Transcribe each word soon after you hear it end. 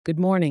Good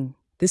morning.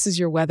 This is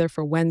your weather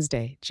for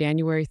Wednesday,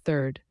 January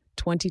 3rd,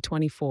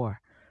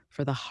 2024,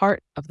 for the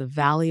heart of the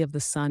Valley of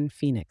the Sun,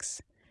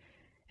 Phoenix.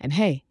 And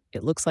hey,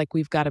 it looks like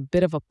we've got a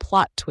bit of a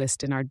plot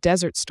twist in our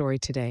desert story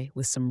today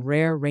with some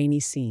rare rainy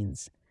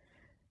scenes.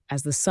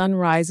 As the sun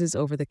rises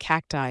over the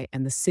cacti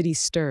and the city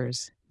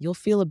stirs, you'll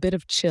feel a bit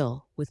of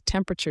chill, with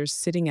temperatures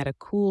sitting at a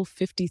cool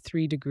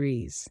 53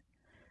 degrees.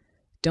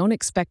 Don't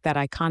expect that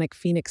iconic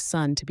Phoenix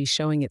sun to be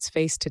showing its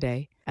face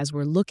today, as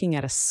we're looking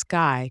at a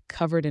sky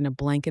covered in a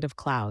blanket of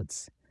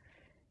clouds.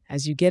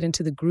 As you get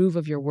into the groove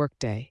of your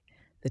workday,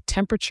 the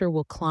temperature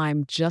will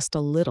climb just a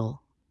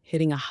little,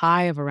 hitting a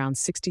high of around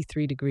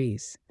 63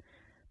 degrees.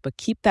 But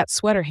keep that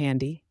sweater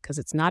handy, because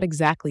it's not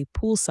exactly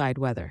poolside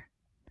weather.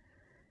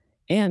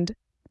 And,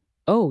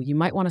 oh, you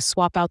might want to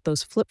swap out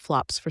those flip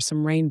flops for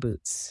some rain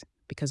boots,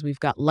 because we've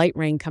got light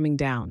rain coming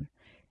down,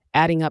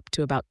 adding up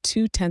to about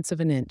 2/10 of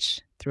an inch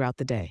throughout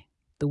the day.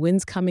 The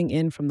wind's coming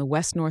in from the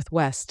west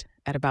northwest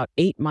at about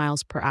 8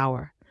 miles per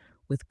hour,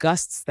 with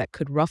gusts that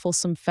could ruffle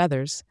some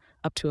feathers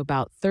up to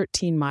about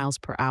 13 miles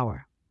per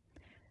hour.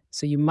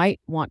 So you might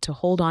want to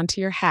hold on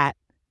to your hat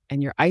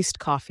and your iced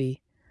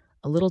coffee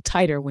a little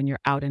tighter when you're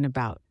out and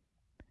about.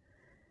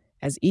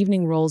 As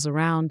evening rolls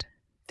around,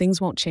 things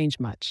won't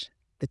change much.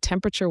 The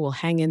temperature will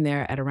hang in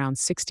there at around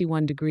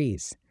 61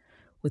 degrees,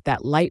 with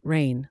that light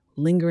rain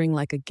lingering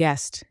like a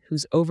guest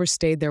who's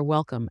overstayed their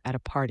welcome at a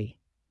party.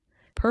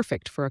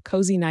 Perfect for a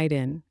cozy night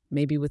in,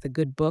 maybe with a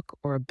good book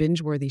or a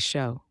binge-worthy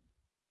show.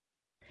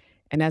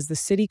 And as the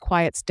city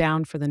quiets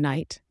down for the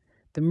night,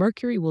 the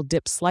mercury will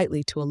dip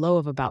slightly to a low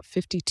of about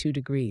 52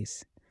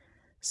 degrees.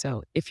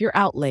 So if you're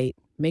out late,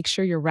 make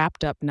sure you're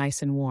wrapped up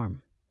nice and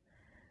warm.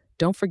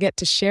 Don't forget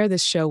to share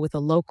this show with a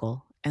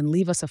local and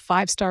leave us a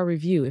 5-star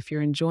review if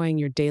you're enjoying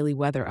your daily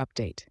weather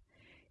update.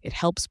 It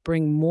helps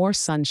bring more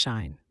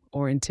sunshine,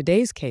 or in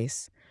today's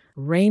case,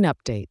 rain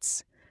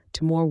updates,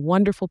 to more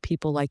wonderful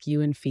people like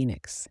you in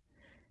Phoenix.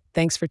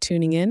 Thanks for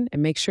tuning in,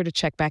 and make sure to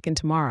check back in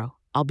tomorrow.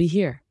 I'll be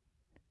here,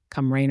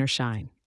 come rain or shine.